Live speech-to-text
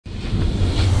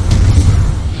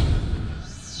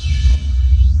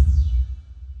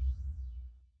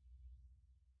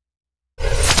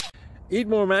Eat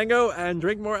more mango and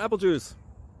drink more apple juice.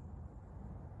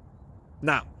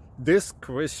 Now, this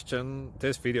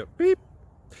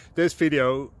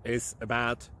video is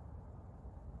about...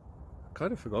 I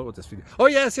kind of forgot what this video... Oh,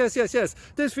 yes.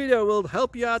 This video will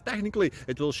help you out technically.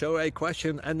 It will show a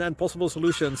question and then possible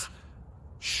solutions.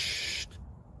 Shh.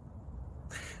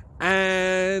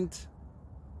 And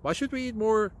why should we eat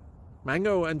more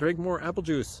mango and drink more apple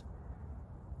juice?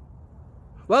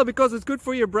 Well, because it's good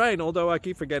for your brain, although I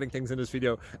keep forgetting things in this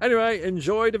video. Anyway,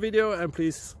 enjoy the video and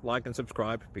please like and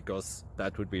subscribe, because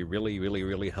that would be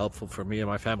really helpful for me and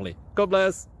my family. God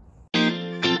bless!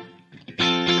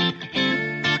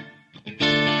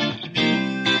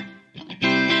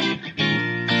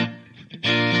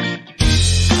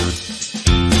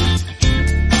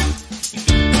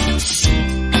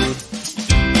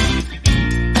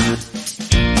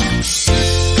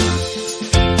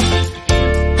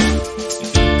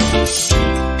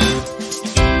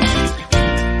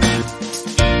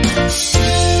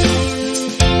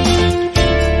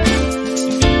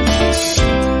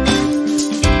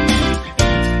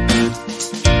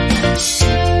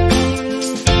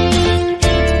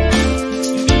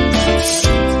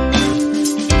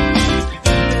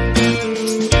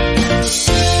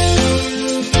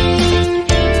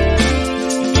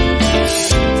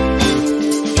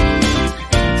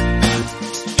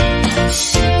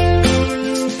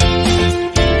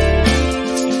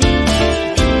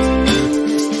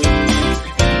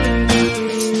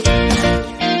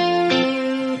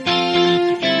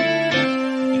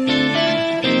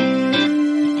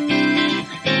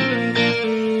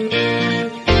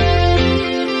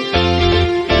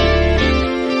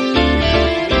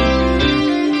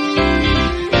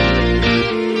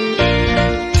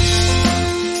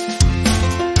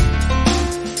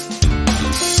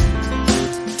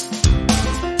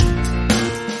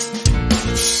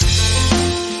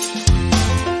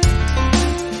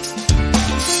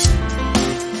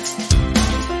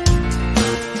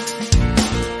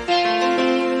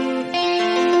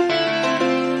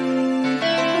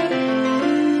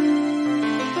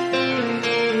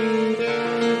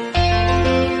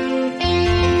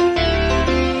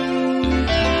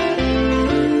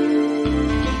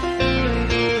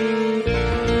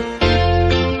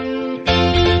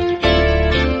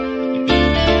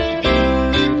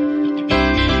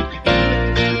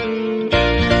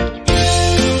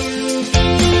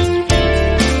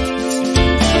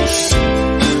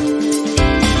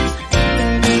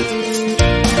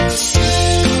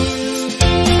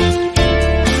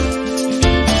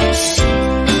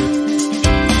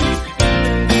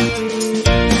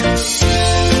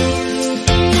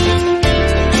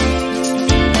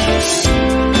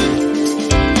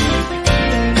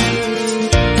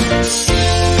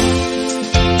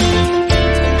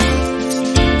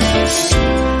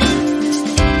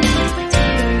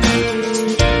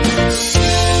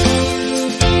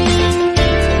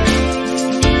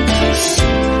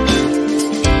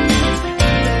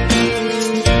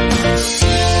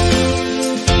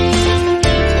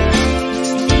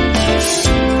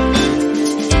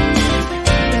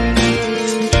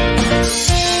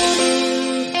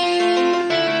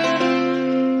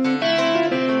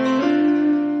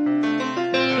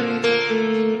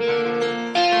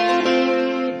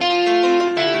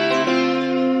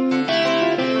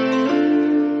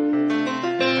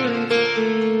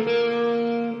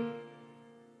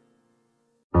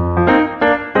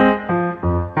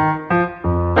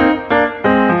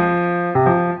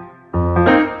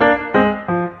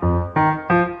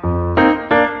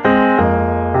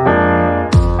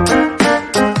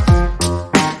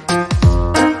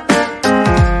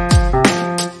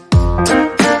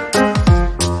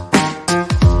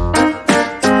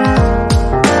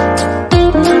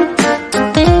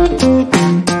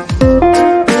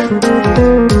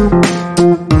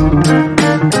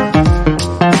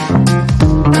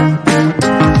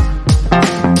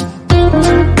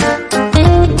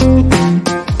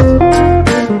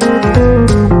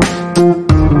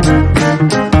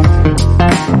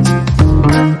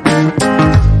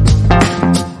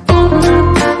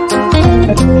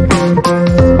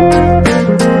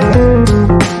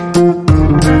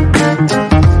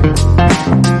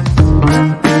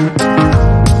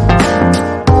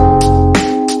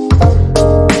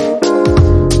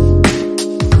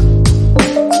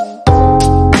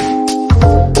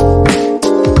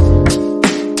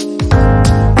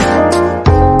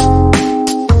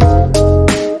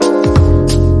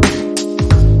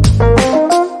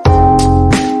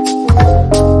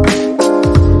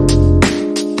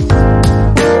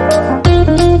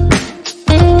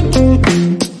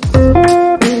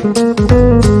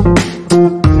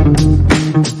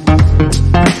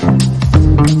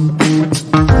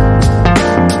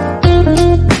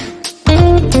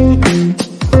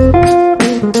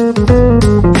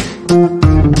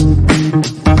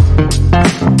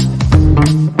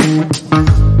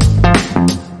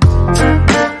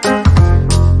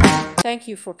 Thank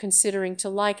you for considering to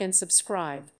like and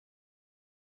subscribe.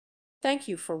 Thank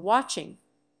you for watching.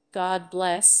 God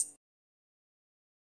bless.